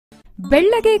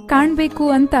ಬೆಳ್ಳಗೆ ಕಾಣ್ಬೇಕು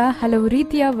ಅಂತ ಹಲವು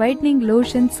ರೀತಿಯ ವೈಟ್ನಿಂಗ್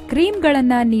ಲೋಷನ್ಸ್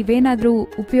ಕ್ರೀಮ್ಗಳನ್ನ ನೀವೇನಾದ್ರೂ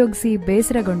ಉಪಯೋಗಿಸಿ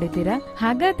ಬೇಸರಗೊಂಡಿದ್ದೀರಾ?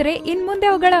 ಹಾಗಾದ್ರೆ ಇನ್ ಮುಂದೆ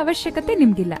ಅವುಗಳ ಅವಶ್ಯಕತೆ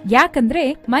ನಿಮ್ಗಿಲ್ಲ. ಯಾಕಂದ್ರೆ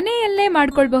ಮನೆಯಲ್ಲೇ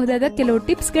ಮಾಡ್ಕೊಳ್ಬಹುದಾದ ಕೆಲವು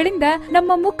ಟಿಪ್ಸ್ ಗಳಿಂದ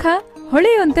ನಮ್ಮ ಮುಖ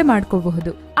ಹೊಳೆಯುವಂತೆ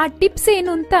ಮಾಡ್ಕೋಬಹುದು. ಆ ಟಿಪ್ಸ್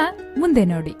ಏನು ಅಂತ ಮುಂದೆ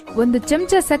ನೋಡಿ. 1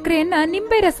 ಚಮಚ ಸಕ್ಕರೆಯನ್ನ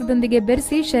ನಿಂಬೆ ರಸದೊಂದಿಗೆ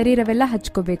ಬೆರೆಸಿ ಶರೀರವೆಲ್ಲ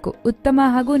ಹಚ್ಕೋಬೇಕು. ಉತ್ತಮ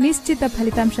ಹಾಗೂ ನಿಶ್ಚಿತ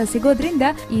ಫಲಿತಾಂಶ ಸಿಗೋದ್ರಿಂದ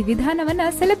ಈ ವಿಧಾನವನ್ನ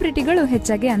ಸೆಲೆಬ್ರಿಟಿಗಳು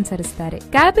ಹೆಚ್ಚಾಗಿ ಅನುಸರಿಸುತ್ತಾರೆ.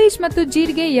 ಕ್ಯಾಬೇಜ್ ಮತ್ತು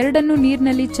ಜೀರಿಗೆ ಎರಡನ್ನೂ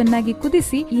ನೀರಿನಲ್ಲಿ ಚೆನ್ನಾಗಿ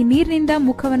ಕುದಿಸಿ ಈ ನೀರಿನಿಂದ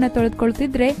ಮುಖವನ್ನ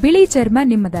ತೊಳೆದುಕೊಳ್ತಿದ್ರೆ ಬಿಳಿ ಚರ್ಮ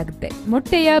ನಿಮ್ಮದಾಗುತ್ತೆ.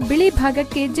 ಮೊಟ್ಟೆಯ ಬಿಳಿ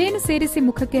ಭಾಗಕ್ಕೆ ಜೇನು ಸೇರಿಸಿ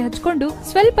ಮುಖಕ್ಕೆ ಹಚ್ಕೊಂಡು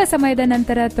ಸ್ವಲ್ಪ ಸಮಯದ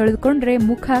ನಂತರ ತೊಳೆದುಕೊಂಡ್ರೆ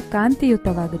ಮುಖ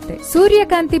ಕಾಂತಿಯುತವಾಗುತ್ತೆ.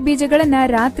 ಸೂರ್ಯಕಾಂತಿ ಬೀಜಗಳನ್ನ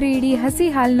ರಾತ್ರಿ ಇಡೀ ಹಸಿ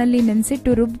ಹಾಲಿನಲ್ಲಿ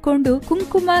ನೆನೆಸಿಟ್ಟು ರುಬ್ಕೊಂಡು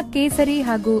ಕುಂಕುಮ, ಕೇಸರಿ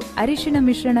ಹಾಗೂ ಅರಿಶಿಣ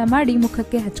ಮಿಶ್ರಣ ಮಾಡಿ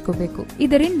ಮುಖಕ್ಕೆ ಹಚ್ಕೋಬೇಕು.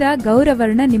 ಇದರಿಂದ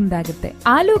ಗೌರವರ್ಣ ನಿಮ್ದಾಗುತ್ತೆ.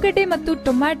 ಆಲೂಗಡ್ಡೆ ಮತ್ತು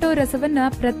ಟೊಮ್ಯಾಟೊ ರಸವನ್ನ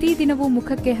ಪ್ರತಿದಿನವೂ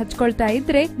ಮುಖಕ್ಕೆ ಹಚ್ಕೊಳ್ತಾ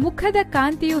ಇದ್ರೆ ಮುಖದ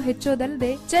ಕಾಂತಿಯು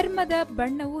ಹೆಚ್ಚೋದಲ್ಲದೆ ಚರ್ಮದ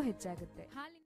ಬಣ್ಣವೂ ಹೆಚ್ಚಾಗುತ್ತೆ.